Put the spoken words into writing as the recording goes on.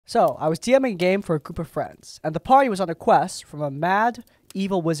So, I was DMing a game for a group of friends, and the party was on a quest from a mad,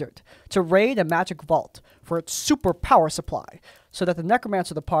 evil wizard to raid a magic vault for its super power supply, so that the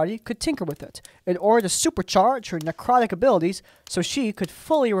necromancer of the party could tinker with it, in order to supercharge her necrotic abilities so she could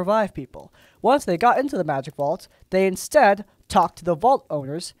fully revive people. Once they got into the magic vault, they instead talked to the vault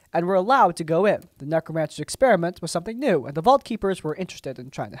owners and were allowed to go in. The necromancer's experiment was something new, and the vault keepers were interested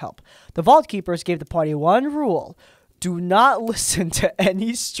in trying to help. The vault keepers gave the party one rule: do not listen to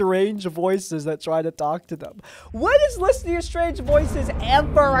any strange voices that try to talk to them. When is listening to strange voices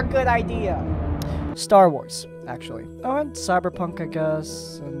ever a good idea? Star Wars, actually. Oh, and Cyberpunk, I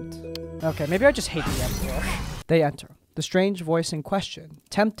guess, and... okay, maybe I just hate the Emperor. They enter. The strange voice in question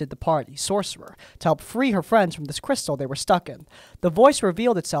tempted the party, Sorcerer, to help free her friends from this crystal they were stuck in. The voice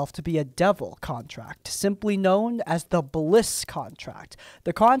revealed itself to be a devil contract, simply known as the Bliss Contract.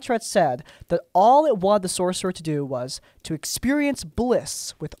 The contract said that all it wanted the Sorcerer to do was to experience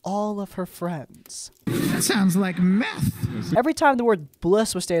bliss with all of her friends. That sounds like meth. Every time the word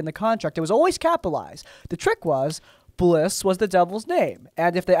bliss was stated in the contract, it was always capitalized. The trick was, Bliss was the devil's name,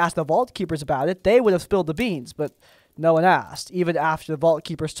 and if they asked the vault keepers about it, they would have spilled the beans, but no one asked, even after the vault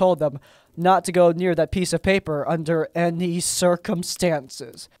keepers told them not to go near that piece of paper under any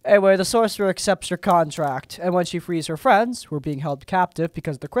circumstances. Anyway, the sorcerer accepts her contract, and when she frees her friends, who were being held captive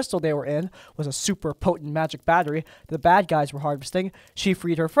because the crystal they were in was a super potent magic battery the bad guys were harvesting, she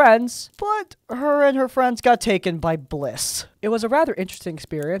freed her friends, but her and her friends got taken by Bliss. It was a rather interesting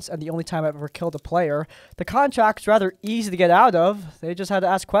experience, and the only time I've ever killed a player. The contract's rather easy to get out of. They just had to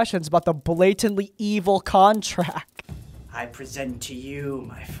ask questions about the blatantly evil contract. I present to you,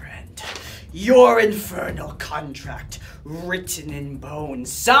 my friend, your infernal contract, written in bone,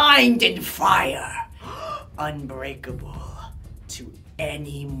 signed in fire, unbreakable to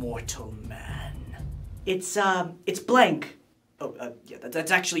any mortal man. It's blank. Oh, yeah,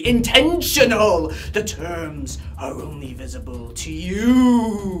 that's actually intentional. The terms are only visible to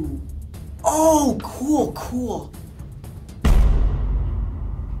you. Oh, cool.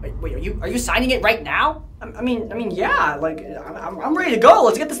 Wait, are you signing it right now? I mean, yeah, like, I'm ready to go.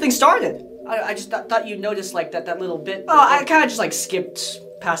 Let's get this thing started. I just thought you noticed, like, that little bit. Oh, I kind of just, like, skipped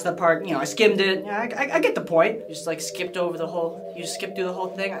past that part. You know, I skimmed it. Yeah, I get the point. You just, like, skipped through the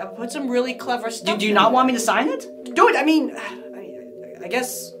whole thing. I put some really clever stuff. Do you not want me to sign it? Dude, I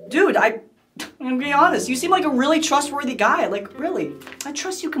guess, dude, I'm gonna be honest. You seem like a really trustworthy guy. Like, really. I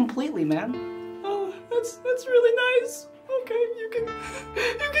trust you completely, man. Oh, that's really nice. Okay, you can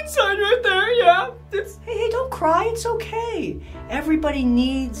sign right there, yeah. Hey, don't cry, it's okay. Everybody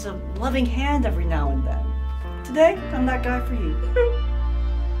needs a loving hand every now and then. Today, I'm that guy for you.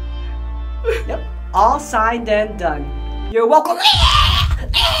 Yep, all signed and done. You're welcome. I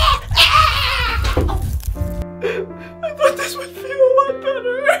thought this would feel a lot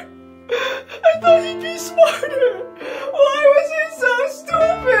better. I thought he'd be smarter. Why was he so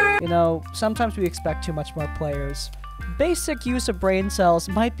stupid? You know, sometimes we expect too much more players. Basic use of brain cells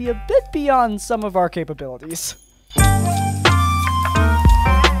might be a bit beyond some of our capabilities.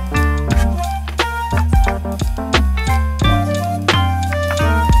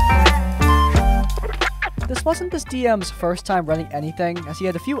 This wasn't this DM's first time running anything, as he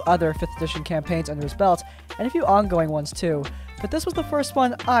had a few other 5th edition campaigns under his belt, and a few ongoing ones too, but this was the first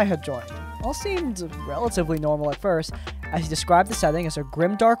one I had joined. All seemed relatively normal at first, as he described the setting as a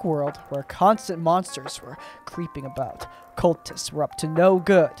grim dark world where constant monsters were creeping about, cultists were up to no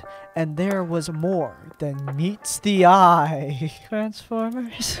good, and there was more than meets the eye.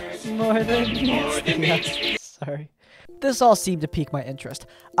 Transformers? More than meets the eye. Sorry. This all seemed to pique my interest.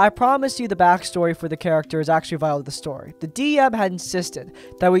 I promise you the backstory for the character is actually vital to the story. The DM had insisted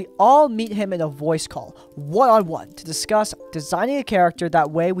that we all meet him in a voice call, one-on-one, to discuss designing a character.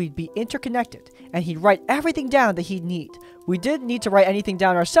 That way we'd be interconnected, and he'd write everything down that he'd need. We didn't need to write anything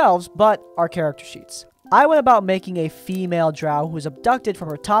down ourselves, but our character sheets. I went about making a female drow who was abducted from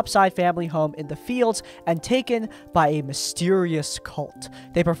her topside family home in the fields and taken by a mysterious cult.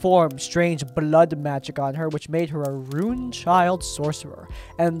 They performed strange blood magic on her, which made her a rune child sorcerer,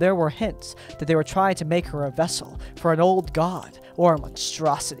 and there were hints that they were trying to make her a vessel for an old god or a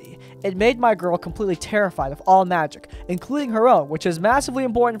monstrosity. It made my girl completely terrified of all magic, including her own, which is massively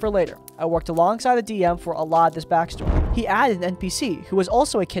important for later. I worked alongside the DM for a lot of this backstory. He added an NPC who was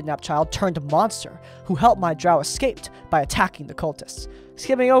also a kidnapped child turned monster, who helped my drow escape by attacking the cultists.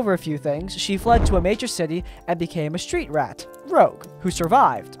 Skimming over a few things, she fled to a major city and became a street rat, rogue, who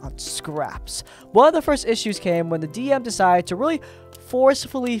survived on scraps. One of the first issues came when the DM decided to really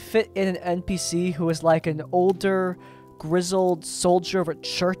forcefully fit in an NPC who was like an older, grizzled soldier of a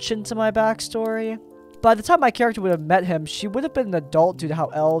church into my backstory. By the time my character would have met him, she would have been an adult due to how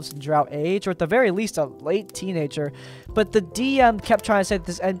elves and drow age, or at the very least a late teenager. But the DM kept trying to say that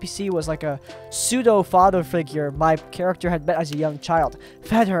this NPC was like a pseudo-father figure my character had met as a young child,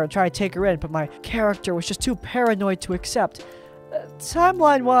 fed her and tried to take her in, but my character was just too paranoid to accept.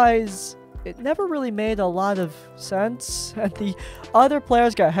 Timeline-wise, it never really made a lot of sense, and the other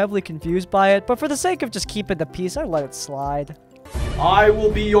players got heavily confused by it, but for the sake of just keeping the peace, I let it slide. I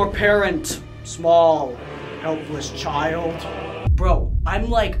will be your parent. Small, helpless child. Bro, I'm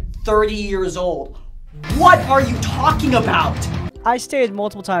like 30 years old. What are you talking about? I stated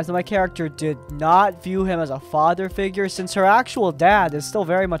multiple times that my character did not view him as a father figure since her actual dad is still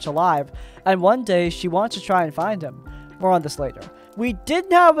very much alive, and one day she wants to try and find him. More on this later. We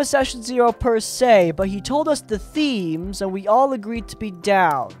didn't have a session 0 per se, but he told us the themes and we all agreed to be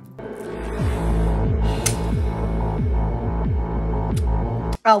down.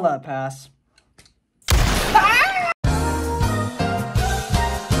 I'll let it pass.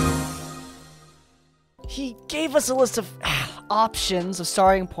 He gave us a list of options of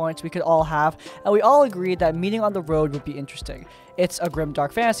starting points we could all have, and we all agreed that meeting on the road would be interesting. It's a grim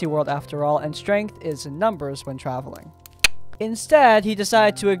dark fantasy world after all, and strength is in numbers when traveling. Instead, he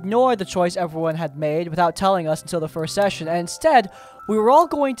decided to ignore the choice everyone had made without telling us until the first session, and instead, we were all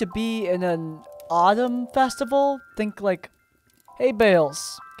going to be in an autumn festival. Think like hay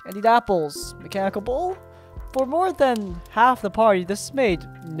bales, candied apples, mechanical bull. For more than half the party, this made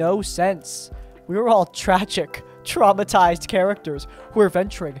no sense. We were all tragic, traumatized characters who were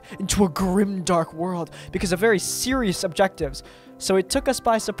venturing into a grim, dark world because of very serious objectives, so it took us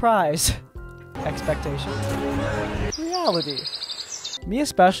by surprise. Expectation. Reality. Me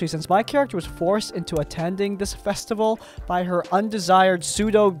especially, since my character was forced into attending this festival by her undesired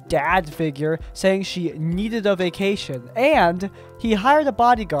pseudo-dad figure saying she needed a vacation, and he hired a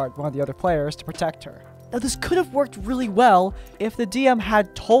bodyguard, one of the other players, to protect her. Now, this could have worked really well if the DM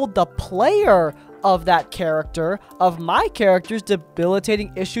had told the player of that character of my character's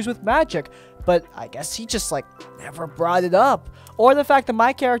debilitating issues with magic, but I guess he just, like, never brought it up. Or the fact that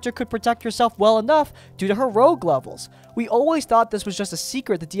my character could protect herself well enough due to her rogue levels. We always thought this was just a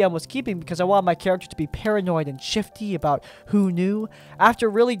secret the DM was keeping because I wanted my character to be paranoid and shifty about who knew. After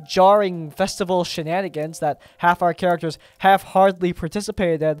really jarring festival shenanigans that half our characters half-heartedly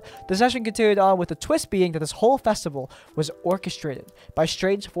participated in, the session continued on with the twist being that this whole festival was orchestrated by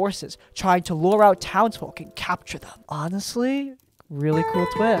strange forces trying to lure out townsfolk and capture them. Honestly, really cool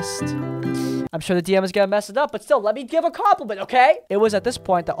twist. I'm sure the DM is gonna mess it up, but still, let me give a compliment, okay? It was at this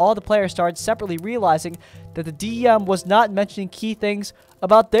point that all the players started separately realizing that the DM was not mentioning key things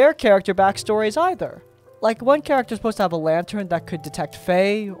about their character backstories either. Like, one character is supposed to have a lantern that could detect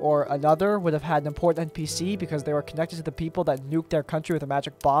Fae, or another would have had an important NPC because they were connected to the people that nuked their country with a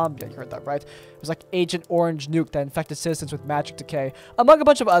magic bomb. Yeah, you heard that right. It was like Agent Orange Nuke that infected citizens with magic decay, among a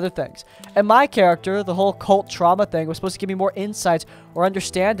bunch of other things. And my character, the whole cult trauma thing, was supposed to give me more insights or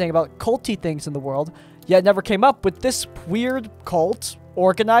understanding about culty things in the world, yet it never came up with this weird cult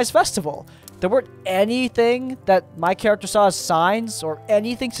organized festival. There weren't anything that my character saw as signs or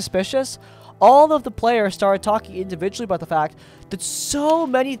anything suspicious. All of the players started talking individually about the fact that so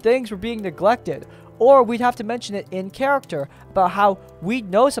many things were being neglected, or we'd have to mention it in character about how we'd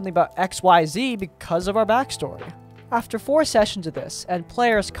know something about XYZ because of our backstory. After 4 sessions of this, and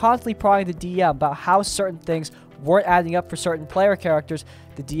players constantly prodding the DM about how certain things weren't adding up for certain player characters,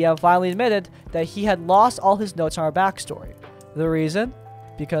 the DM finally admitted that he had lost all his notes on our backstory. The reason?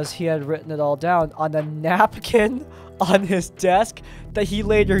 Because he had written it all down on a napkin on his desk that he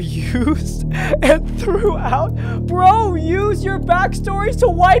later used and threw out. Bro, use your backstories to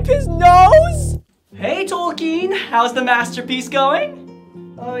wipe his nose? Hey Tolkien, how's the masterpiece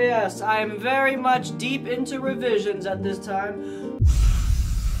going? Oh yes, I am very much deep into revisions at this time.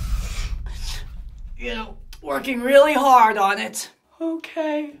 You know, working really hard on it.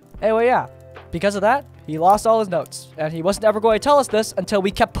 Okay. Anyway, yeah. Because of that, he lost all his notes, and he wasn't ever going to tell us this until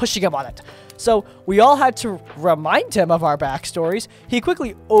we kept pushing him on it. So we all had to remind him of our backstories. He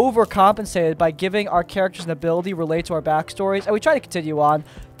quickly overcompensated by giving our characters an ability related to our backstories, and we tried to continue on,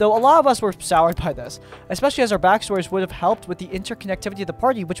 though a lot of us were soured by this, especially as our backstories would have helped with the interconnectivity of the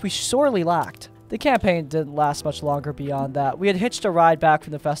party, which we sorely lacked. The campaign didn't last much longer beyond that. We had hitched a ride back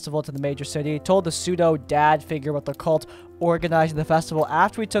from the festival to the major city, told the pseudo-dad figure about the cult organizing the festival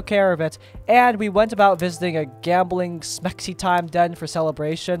after we took care of it, and we went about visiting a gambling smexy time den for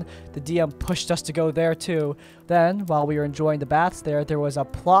celebration. The DM pushed us to go there too. Then, while we were enjoying the baths there was a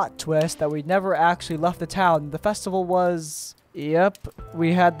plot twist that we never actually left the town. The festival was... Yep,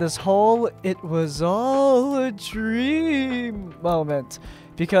 we had this whole "it was all a dream" moment.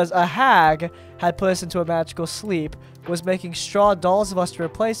 because a hag had put us into a magical sleep, was making straw dolls of us to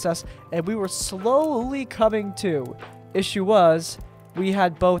replace us, and we were slowly coming to. Issue was, we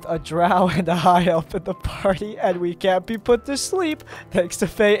had both a drow and a high elf in the party, and we can't be put to sleep thanks to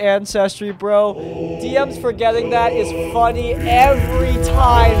Fey ancestry, bro. DM's forgetting that is funny every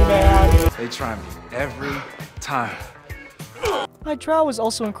time, man. They try me every time. My drow was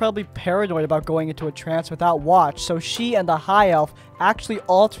also incredibly paranoid about going into a trance without watch, so she and the high elf actually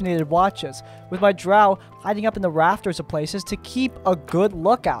alternated watches, with my drow hiding up in the rafters of places to keep a good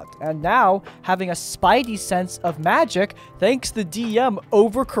lookout, and now having a spidey sense of magic thanks to the DM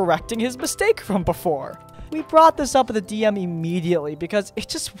overcorrecting his mistake from before. We brought this up with the DM immediately because it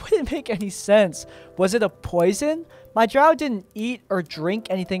just wouldn't make any sense. Was it a poison? My drow didn't eat or drink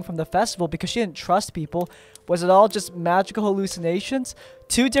anything from the festival because she didn't trust people. Was it all just magical hallucinations?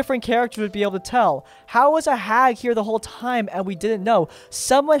 Two different characters would be able to tell. How was a hag here the whole time and we didn't know?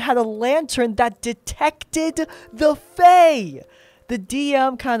 Someone had a lantern that detected the Fae! The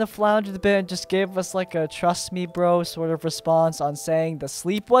DM kind of floundered a bit and just gave us like a trust me bro sort of response on saying the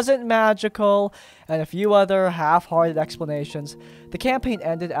sleep wasn't magical and a few other half-hearted explanations. The campaign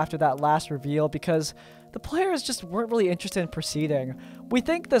ended after that last reveal because the players just weren't really interested in proceeding. We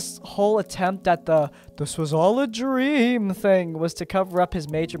think this whole attempt at the "this was all a dream" thing was to cover up his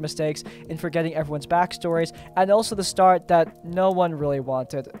major mistakes in forgetting everyone's backstories, and also the start that no one really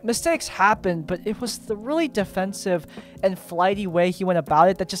wanted. Mistakes happened, but it was the really defensive and flighty way he went about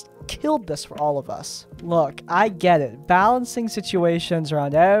it that just killed this for all of us. Look, I get it. Balancing situations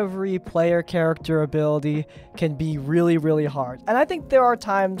around every player character ability can be really, really hard. And I think there are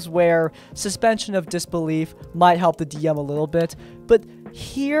times where suspension of disbelief might help the DM a little bit. But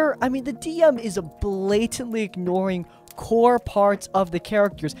here, I mean, the DM is blatantly ignoring core parts of the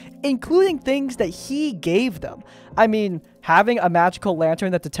characters, including things that he gave them. I mean, having a magical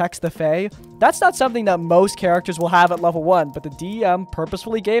lantern that detects the Fae, that's not something that most characters will have at level 1, but the DM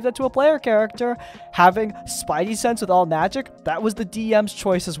purposefully gave that to a player character. Having spidey sense with all magic, that was the DM's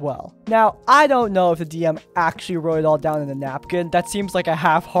choice as well. Now, I don't know if the DM actually wrote it all down in a napkin. That seems like a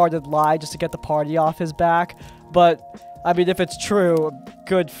half-hearted lie just to get the party off his back, but I mean, if it's true,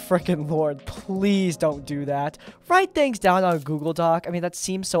 good frickin' lord, please don't do that. Write things down on a Google Doc. I mean, that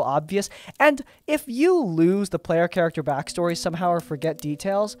seems so obvious. And if you lose the player character backstory somehow or forget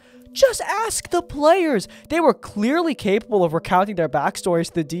details, just ask the players. They were clearly capable of recounting their backstories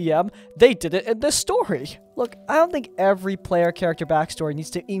to the DM. They did it in this story. Look, I don't think every player character backstory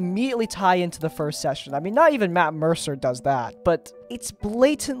needs to immediately tie into the first session. I mean, not even Matt Mercer does that, but it's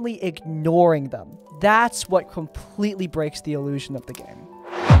blatantly ignoring them. That's what completely breaks the illusion of the game.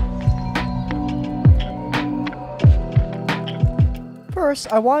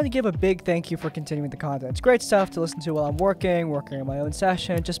 First, I wanted to give a big thank you for continuing the content. It's great stuff to listen to while I'm working on my own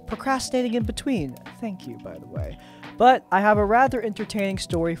session, just procrastinating in between. Thank you, by the way. But I have a rather entertaining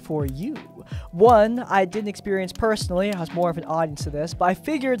story for you. One I didn't experience personally, I was more of an audience to this, but I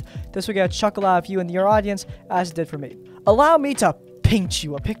figured this would get a chuckle out of you and your audience as it did for me. Allow me to paint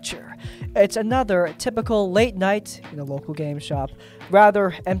you a picture. It's another typical late night in a local game shop.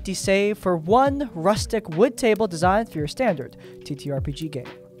 Rather empty save for one rustic wood table designed for your standard TTRPG game.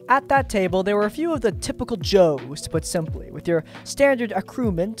 At that table, there were a few of the typical Joes, to put simply, with your standard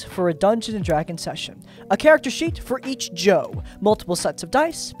accruement for a Dungeons & Dragons session, a character sheet for each Joe, multiple sets of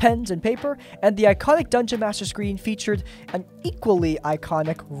dice, pens, and paper, and the iconic Dungeon Master screen featured an equally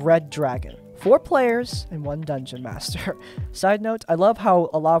iconic red dragon. 4 players and 1 Dungeon Master. Side note, I love how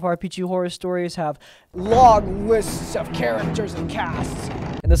a lot of RPG horror stories have long lists of characters and casts.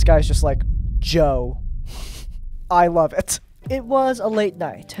 And this guy's just like, Joe. I love it. It was a late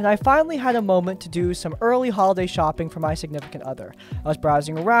night, and I finally had a moment to do some early holiday shopping for my significant other. I was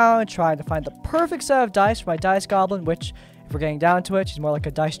browsing around, trying to find the perfect set of dice for my dice goblin, which, if we're getting down to it, she's more like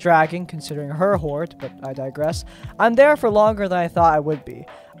a dice dragon, considering her hoard, but I digress. I'm there for longer than I thought I would be.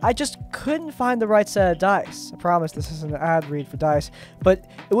 I just couldn't find the right set of dice. I promise this isn't an ad read for dice, but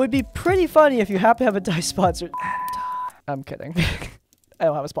it would be pretty funny if you happen to have a dice sponsor. I'm kidding. I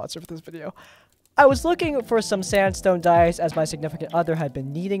don't have a sponsor for this video. I was looking for some sandstone dice as my significant other had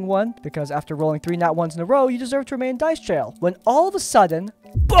been needing one, because after rolling 3 nat 1s in a row, you deserve to remain dice trail. When all of a sudden,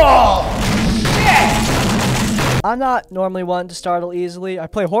 BOOM! Yeah! I'm not normally one to startle easily. I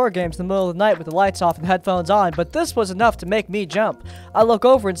play horror games in the middle of the night with the lights off and headphones on, but this was enough to make me jump. I look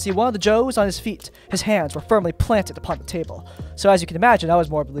over and see one of the Joes on his feet. His hands were firmly planted upon the table. So as you can imagine, I was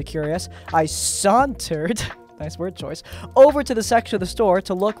morbidly curious. I sauntered, nice word choice, over to the section of the store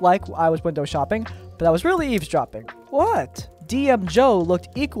to look like I was window shopping, but I was really eavesdropping. What? DM Joe looked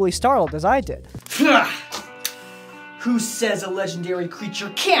equally startled as I did. Who says a legendary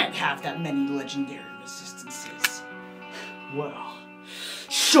creature can't have that many legendary resistances? Well,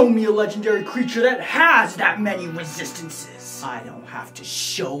 show me a legendary creature that has that many resistances. I don't have to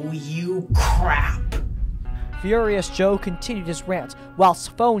show you crap. Furious Joe continued his rant,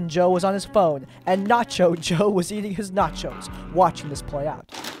 whilst Phone Joe was on his phone, and Nacho Joe was eating his nachos, watching this play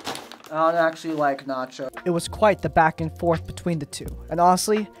out. I don't actually like nacho. It was quite the back and forth between the two, and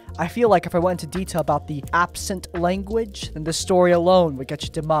honestly, I feel like if I went into detail about the absent language, then the story alone would get you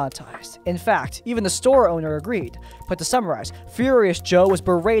demonetized. In fact, even the store owner agreed. But to summarize, Furious Joe was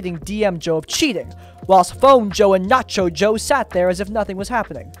berating DM Joe of cheating, whilst Phone Joe and Nacho Joe sat there as if nothing was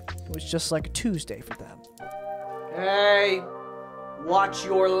happening. It was just like a Tuesday for them. Hey, watch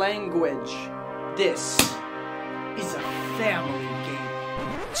your language. This is a family game.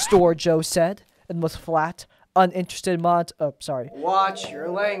 Store Joe said, and was flat, uninterested Watch your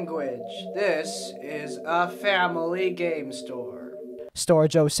language. This is a family game store. Store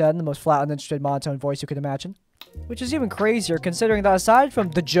Joe said in the most flat, uninterested monotone voice you could imagine. Which is even crazier considering that aside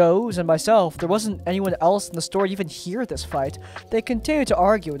from the Joes and myself, there wasn't anyone else in the store to even hear this fight. They continued to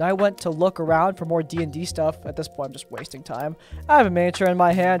argue, and I went to look around for more D&D stuff. At this point, I'm just wasting time. I have a miniature in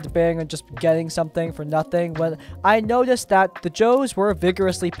my hand, debating on just getting something for nothing, when I noticed that the Joes were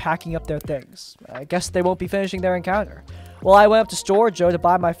vigorously packing up their things. I guess they won't be finishing their encounter. While I went up to Store Joe to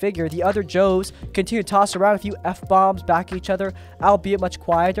buy my figure, the other Joes continued to toss around a few F-bombs back at each other, albeit much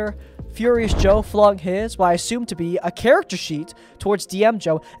quieter. Furious Joe flung his, what I assumed to be a character sheet, towards DM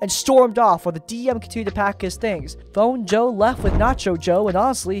Joe and stormed off while the DM continued to pack his things. Phone Joe left with Nacho Joe, and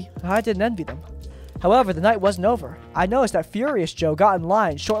honestly, I didn't envy them. However, the night wasn't over. I noticed that Furious Joe got in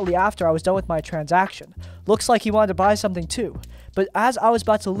line shortly after I was done with my transaction. Looks like he wanted to buy something too. But as I was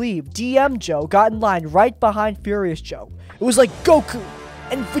about to leave, DM Joe got in line right behind Furious Joe. It was like Goku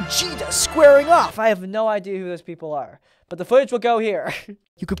and Vegeta squaring off. I have no idea who those people are, but the footage will go here.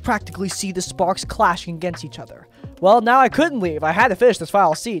 You could practically see the sparks clashing against each other. Well, now I couldn't leave. I had to finish this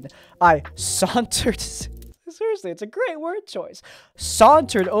final scene. I sauntered... Seriously, it's a great word choice.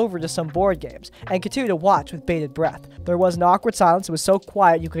 Sauntered over to some board games and continued to watch with bated breath. There was an awkward silence. It was so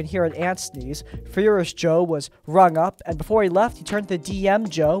quiet you could hear an ant sneeze. Furious Joe was rung up, and before he left, he turned to DM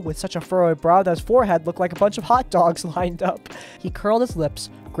Joe with such a furrowed brow that his forehead looked like a bunch of hot dogs lined up. He curled his lips,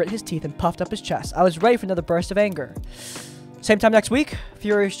 grit his teeth, and puffed up his chest. I was ready for another burst of anger. Same time next week,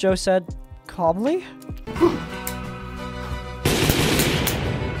 Furious Joe said, calmly.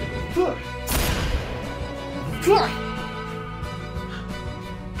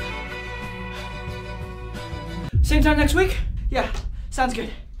 Same time next week? Yeah, sounds good.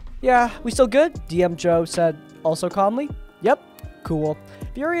 Yeah, we still good? DM Joe said, also calmly. Yep, cool.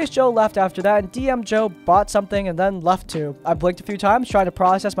 Furious Joe left after that, and DM Joe bought something and then left too. I blinked a few times trying to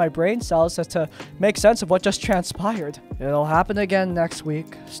process my brain cells as to make sense of what just transpired. It'll happen again next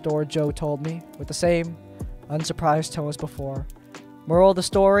week, Store Joe told me, with the same unsurprised tone as before. Moral of the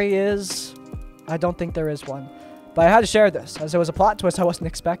story is, I don't think there is one. But I had to share this, as it was a plot twist I wasn't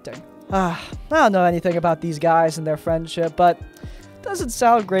expecting. I don't know anything about these guys and their friendship, but it doesn't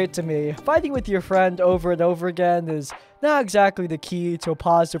sound great to me. Fighting with your friend over and over again is not exactly the key to a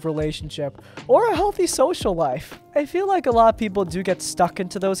positive relationship or a healthy social life. I feel like a lot of people do get stuck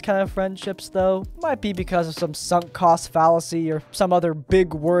into those kind of friendships though. Might be because of some sunk cost fallacy or some other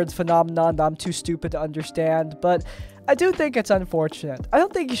big word phenomenon that I'm too stupid to understand, but I do think it's unfortunate. I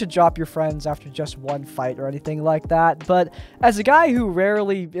don't think you should drop your friends after just one fight or anything like that, but as a guy who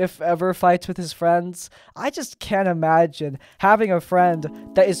rarely, if ever, fights with his friends, I just can't imagine having a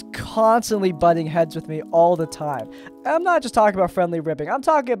friend that is constantly butting heads with me all the time. And I'm not just talking about friendly ribbing, I'm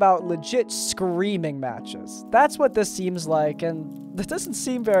talking about legit screaming matches. That's what this seems like, and this doesn't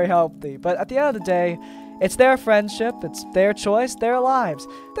seem very healthy, but at the end of the day, it's their friendship, it's their choice, their lives.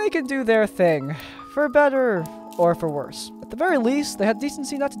 They can do their thing, for better or for worse. At the very least, they had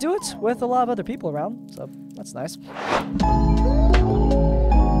decency not to do it with a lot of other people around, so that's nice.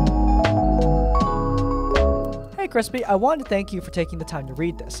 Hey Crispy, I wanted to thank you for taking the time to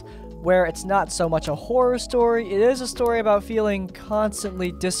read this. Where it's not so much a horror story, it is a story about feeling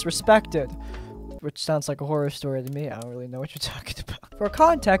constantly disrespected. Which sounds like a horror story to me. I don't really know what you're talking about. For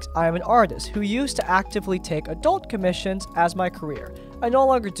context, I am an artist who used to actively take adult commissions as my career. I no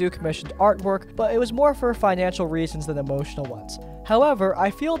longer do commissioned artwork, but it was more for financial reasons than emotional ones. However,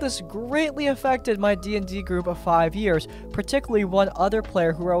 I feel this greatly affected my D&D group of 5 years, particularly one other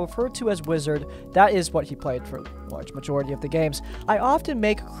player who I refer to as Wizard. That is what he played for a large majority of the games. I often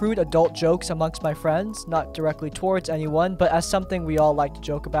make crude adult jokes amongst my friends, not directly towards anyone, but as something we all like to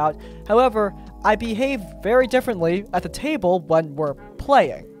joke about. However, I behave very differently at the table when we're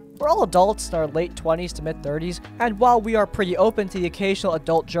playing. We're all adults in our late 20s to mid-30s, and while we are pretty open to the occasional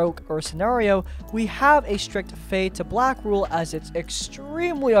adult joke or scenario, we have a strict fade to black rule as it's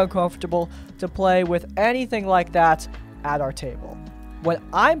extremely uncomfortable to play with anything like that at our table. When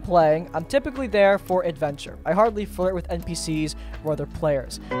I'm playing, I'm typically there for adventure. I hardly flirt with NPCs or other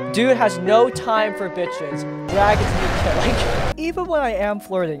players. Dude has no time for bitches. Dragons need killing. Even when I am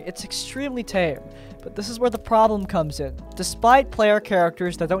flirting, it's extremely tame. But this is where the problem comes in. Despite player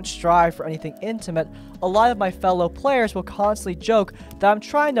characters that don't strive for anything intimate, a lot of my fellow players will constantly joke that I'm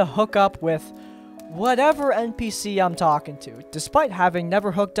trying to hook up with whatever NPC I'm talking to, despite having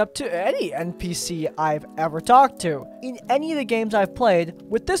never hooked up to any NPC I've ever talked to in any of the games I've played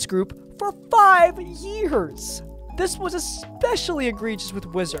with this group for 5 years. This was especially egregious with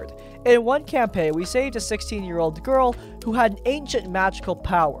Wizard. In one campaign, we saved a 16-year-old girl who had an ancient magical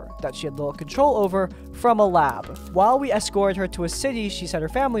power that she had little control over from a lab. While we escorted her to a city she said her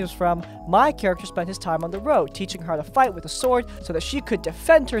family was from, my character spent his time on the road, teaching her how to fight with a sword so that she could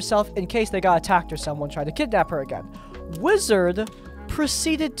defend herself in case they got attacked or someone tried to kidnap her again. Wizard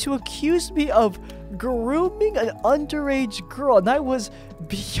proceeded to accuse me of grooming an underage girl, and I was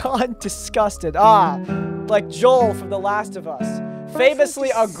beyond disgusted. Like Joel from The Last of Us. Famously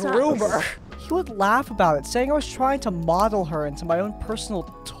a groomer. He would laugh about it, saying I was trying to model her into my own personal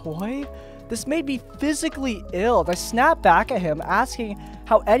toy. This made me physically ill. I snapped back at him, asking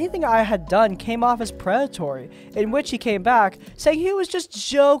how anything I had done came off as predatory, in which he came back, saying he was just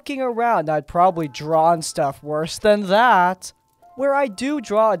joking around. I'd probably drawn stuff worse than that. Where I do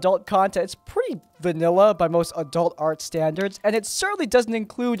draw adult content, it's pretty vanilla by most adult art standards, and it certainly doesn't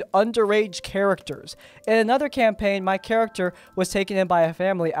include underage characters. In another campaign, my character was taken in by a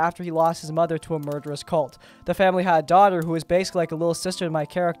family after he lost his mother to a murderous cult. The family had a daughter who was basically like a little sister to my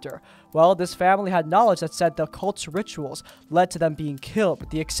character. Well, this family had knowledge that said the cult's rituals led to them being killed,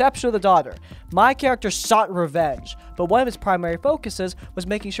 with the exception of the daughter. My character sought revenge, but one of his primary focuses was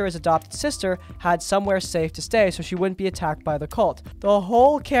making sure his adopted sister had somewhere safe to stay so she wouldn't be attacked by the cult. The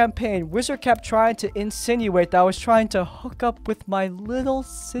whole campaign, Wizard kept trying to insinuate that I was trying to hook up with my little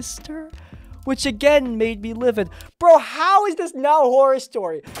sister, which again made me livid. Bro, how is this now a horror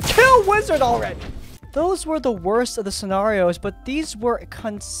story? Kill Wizard already! Those were the worst of the scenarios, but these were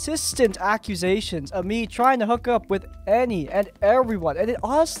consistent accusations of me trying to hook up with any and everyone, and it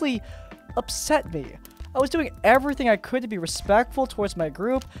honestly upset me. I was doing everything I could to be respectful towards my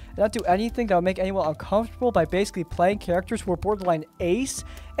group and not do anything that would make anyone uncomfortable by basically playing characters who were borderline ace,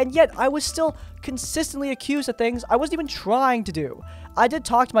 and yet I was still consistently accused of things I wasn't even trying to do. I did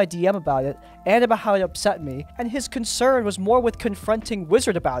talk to my DM about it, and about how it upset me, and his concern was more with confronting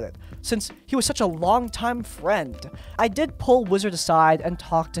Wizard about it, since he was such a long-time friend. I did pull Wizard aside and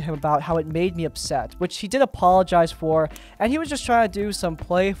talk to him about how it made me upset, which he did apologize for, and he was just trying to do some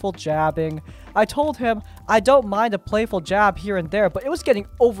playful jabbing. I told him I don't mind a playful jab here and there, but it was getting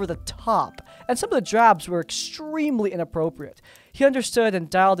over the top, and some of the jabs were extremely inappropriate. He understood and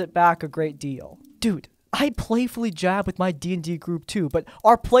dialed it back a great deal. Dude, I playfully jab with my D&D group too, but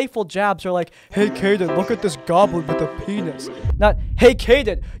our playful jabs are like, hey Caden, look at this goblin with a penis. Not, hey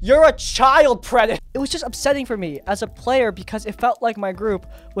Caden, you're a child predator. It was just upsetting for me as a player because it felt like my group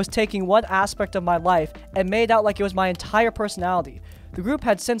was taking one aspect of my life and made out like it was my entire personality. The group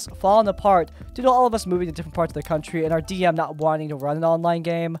had since fallen apart due to all of us moving to different parts of the country and our DM not wanting to run an online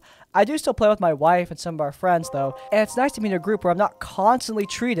game. I do still play with my wife and some of our friends though, and it's nice to be in a group where I'm not constantly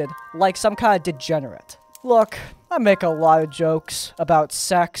treated like some kind of degenerate. Look, I make a lot of jokes about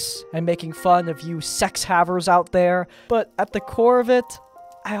sex and making fun of you sex havers out there, but at the core of it,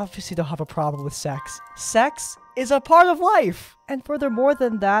 I obviously don't have a problem with sex. Sex is a part of life. And furthermore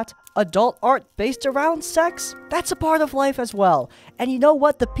than that, adult art based around sex, that's a part of life as well. And you know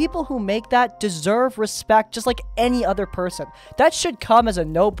what? The people who make that deserve respect just like any other person. That should come as a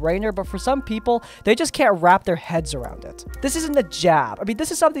no-brainer, but for some people, they just can't wrap their heads around it. This isn't a jab. I mean,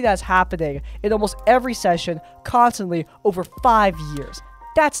 this is something that's happening in almost every session, constantly, over 5 years.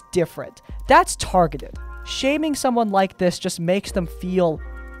 That's different. That's targeted. Shaming someone like this just makes them feel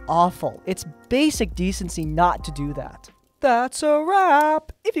awful. It's basic decency not to do that. That's a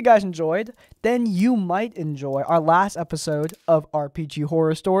wrap. If you guys enjoyed, then you might enjoy our last episode of RPG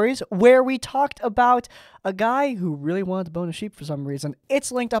Horror Stories, where we talked about a guy who really wanted to bone a sheep for some reason.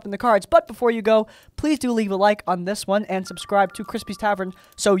 It's linked up in the cards, but before you go, please do leave a like on this one and subscribe to Crispy's Tavern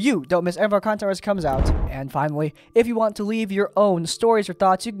so you don't miss any of our content as it comes out. And finally, if you want to leave your own stories or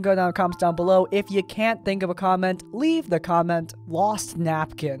thoughts, you can go down in the comments down below. If you can't think of a comment, leave the comment Lost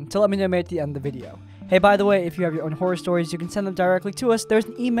Napkin to let me know at the end of the video. Hey, by the way, if you have your own horror stories, you can send them directly to us. There's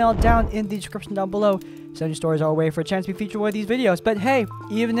an email down in the description down below. Send your stories our way for a chance to be featured in one of these videos. But hey,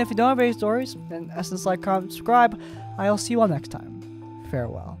 even if you don't have any stories, then essence, like, comment, subscribe. I'll see you all next time.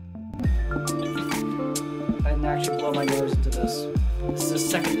 Farewell. I didn't actually blow my nose into this. This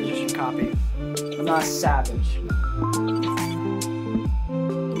is a 2nd edition copy. I'm not a savage.